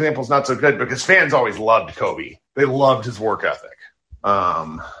Kobe example is not so good because fans always loved Kobe. They loved his work ethic.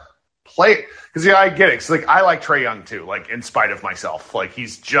 Because I get it. Cause, I like Trae Young too. Like, in spite of myself, like,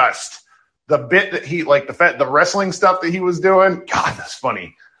 he's just the bit that he the wrestling stuff that he was doing. God, that's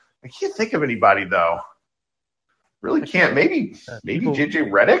funny. I can't think of anybody though. Really can't. Maybe JJ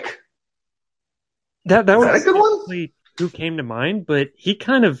Redick. That was a good one. Who came to mind, but he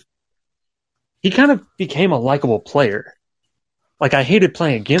kind of became a likable player. Like, I hated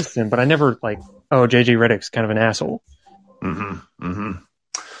playing against him, but I never JJ Redick's kind of an asshole. Mm-hmm. Mm-hmm.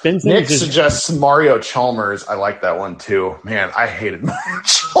 Nick suggests Mario Chalmers. I like that one too. Man, I hated Mario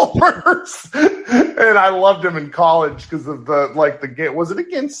Chalmers, and I loved him in college because of the game. Was it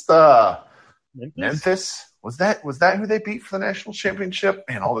against Memphis? Was that who they beat for the national championship?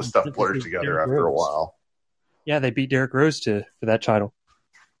 Man, all this stuff blurs together after a while. Yeah, they beat Derrick Rose for that title.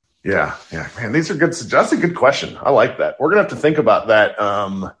 Yeah, man, these are good. That's a good question. I like that. We're gonna have to think about that.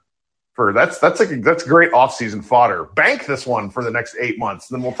 That's great off-season fodder. Bank this one for the next 8 months,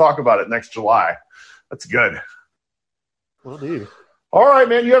 then we'll talk about it next July. That's good. Will do. All right,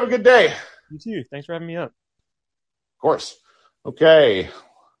 man. You have a good day. You too. Thanks for having me up. Of course. Okay.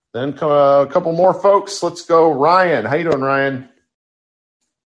 Then a couple more folks. Let's go, Ryan. How you doing, Ryan?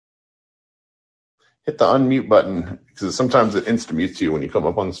 Hit the unmute button because sometimes it insta-mutes you when you come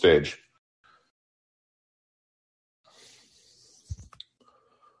up on the stage.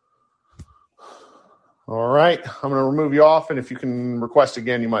 All right. I'm going to remove you off, and if you can request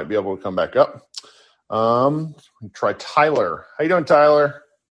again, you might be able to come back up. Try Tyler. How you doing, Tyler?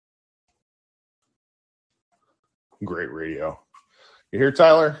 Great radio. You hear,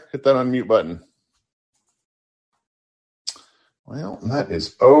 Tyler? Hit that unmute button. Well, that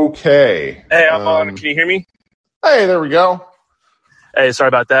is okay. Hey, I'm on. Can you hear me? Hey, there we go. Hey, sorry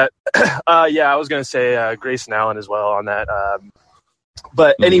about that. I was going to say Grayson Allen as well on that.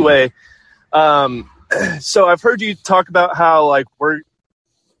 But anyway, so I've heard you talk about how, like, we're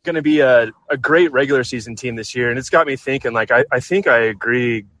going to be a great regular season team this year, and it's got me thinking, like, I think I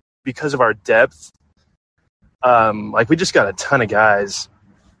agree because of our depth. Like, we just got a ton of guys.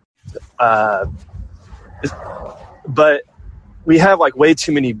 But we have, like, way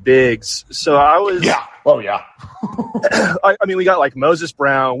too many bigs. So I was... Yeah. Oh, yeah. I mean, we got, like, Moses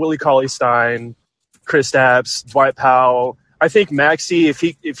Brown, Willie Cauley-Stein, Chris Stapps, Dwight Powell. I think Maxey, if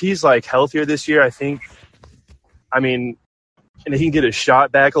he's, like, healthier this year, and he can get his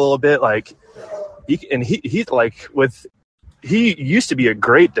shot back a little bit, like, he used to be a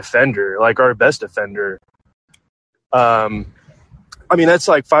great defender, like our best defender. That's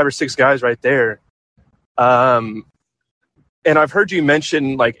like 5 or 6 guys right there. And I've heard you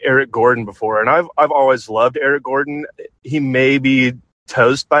mention, like, Eric Gordon before, and I've always loved Eric Gordon. He may be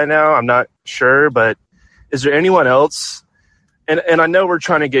toast by now, I'm not sure, but is there anyone else? And I know we're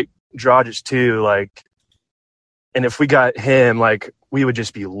trying to get Dragic too, like, and if we got him, like, we would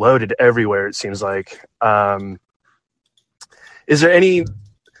just be loaded everywhere, it seems like. Is there any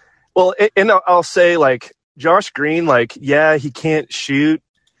 – well, and I'll say, like, Josh Green, like, yeah, he can't shoot,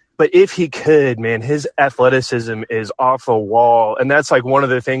 but if he could, man, his athleticism is off the wall. And that's, like, one of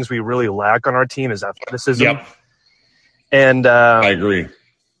the things we really lack on our team is athleticism. Yep. And I agree.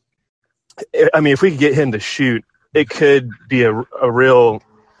 I mean, if we could get him to shoot, it could be a real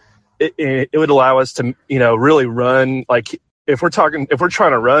 – it would allow us to, really run. Like, if we're trying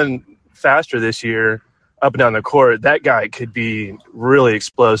to run faster this year up and down the court, that guy could be really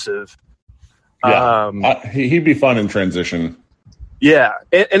explosive. Yeah, he'd be fun in transition. Yeah,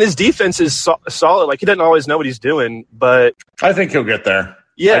 and his defense is solid. Like, he doesn't always know what he's doing, but I think he'll get there.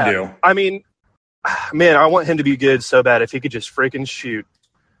 Yeah, I do. I mean, man, I want him to be good so bad if he could just freaking shoot.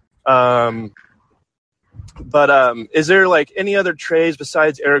 But is there, like, any other trades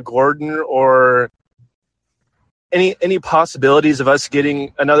besides Eric Gordon, or any possibilities of us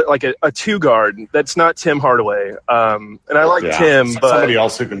getting another, like, a 2 guard that's not Tim Hardaway? And I like Tim, but somebody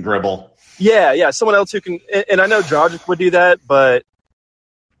else who can dribble. Yeah, someone else who can. And I know Dragic would do that, but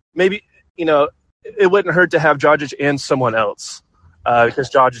maybe, it wouldn't hurt to have Dragic and someone else, because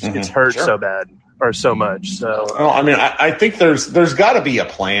Dragic gets hurt so bad or so much. So, I think there's got to be a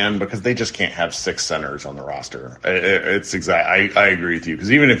plan, because they just can't have 6 centers on the roster. It's exact. I agree with you,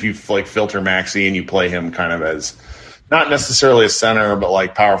 because even if you, like, filter Maxey and you play him kind of as not necessarily a center, but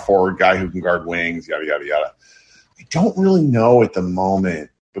like power forward guy who can guard wings, yada yada yada. I don't really know at the moment,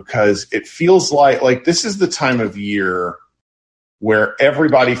 because it feels like this is the time of year where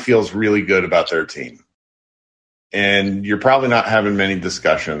everybody feels really good about their team. And you're probably not having many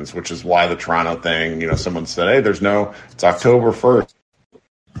discussions, which is why the Toronto thing, someone said, hey, it's October 1st.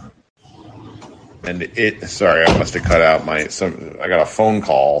 And sorry, I must have cut out I got a phone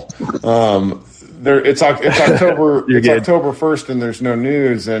call. It's October, it's October 1st and there's no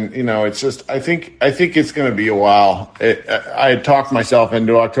news. And, it's just, I think it's going to be a while. I had talked myself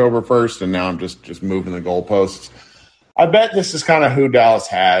into October 1st, and now I'm just moving the goalposts. I bet this is kind of who Dallas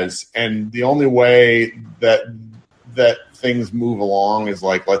has. And the only way that things move along is,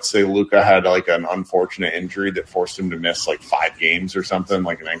 like, let's say Luka had, like, an unfortunate injury that forced him to miss, like, 5 games or something,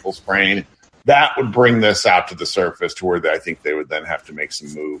 like an ankle sprain. That would bring this out to the surface to where I think they would then have to make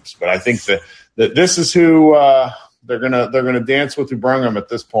some moves. But I think that this is who they're gonna dance with who brung them at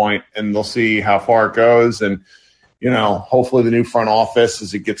this point, and they'll see how far it goes. And hopefully the new front office,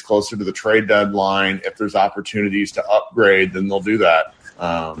 as it gets closer to the trade deadline, if there's opportunities to upgrade, then they'll do that.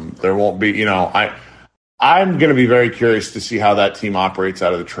 There won't be, I'm going to be very curious to see how that team operates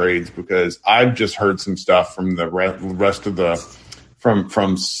out of the trades, because I've just heard some stuff from the rest of the from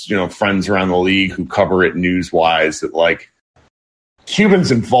friends around the league who cover it news-wise, that, like,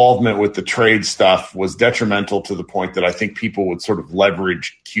 Cuban's involvement with the trade stuff was detrimental to the point that I think people would sort of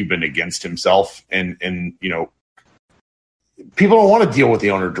leverage Cuban against himself, and people don't want to deal with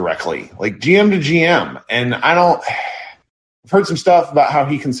the owner directly, like GM to GM. And I've heard some stuff about how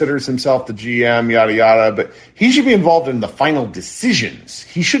he considers himself the GM, yada, yada, but he should be involved in the final decisions.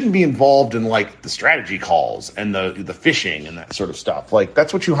 He shouldn't be involved in, like, the strategy calls and the fishing and that sort of stuff. Like,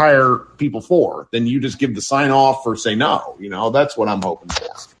 that's what you hire people for. Then you just give the sign off or say no. That's what I'm hoping for.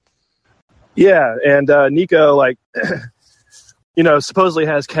 Yeah, and Nico, like, supposedly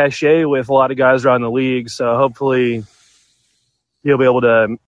has cachet with a lot of guys around the league. So hopefully he'll be able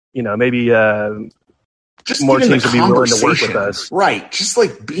to, maybe just more teams will be willing to work with us. Right. Just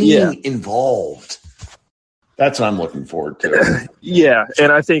like being involved. That's what I'm looking forward to. Yeah.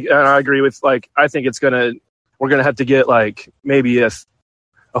 And I agree with I think we're going to have to get maybe a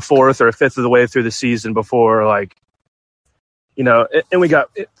fourth or a fifth of the way through the season before and we got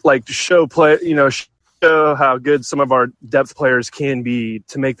show how good some of our depth players can be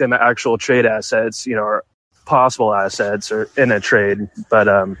to make them actual trade assets, or possible assets or in a trade. But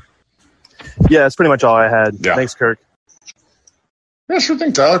yeah, that's pretty much all I had. Yeah. Thanks, Kirk. Yeah, sure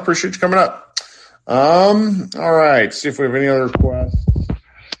thing, Tyler. Appreciate you coming up. All right. See if we have any other requests.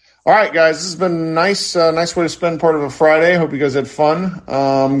 All right, guys. This has been nice way to spend part of a Friday. Hope you guys had fun.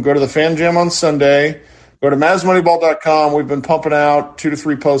 Go to the Fan Jam on Sunday. Go to MavsMoneyball.com. We've been pumping out 2 to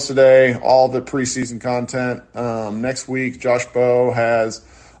 3 posts a day, all the preseason content. Next week, Josh Bowe has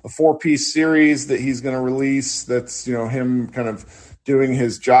a 4-piece series that he's going to release. That's, him kind of doing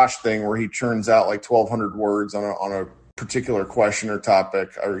his Josh thing where he churns out 1,200 words on a particular question or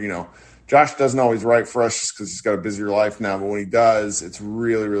topic. Or, Josh doesn't always write for us just because he's got a busier life now. But when he does, it's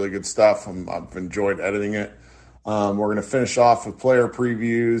really, really good stuff. I've enjoyed editing it. We're going to finish off with player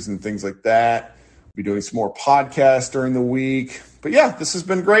previews and things like that. Be doing some more podcasts during the week. But yeah, this has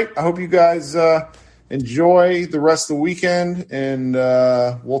been great. I hope you guys enjoy the rest of the weekend, and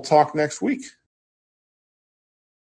we'll talk next week.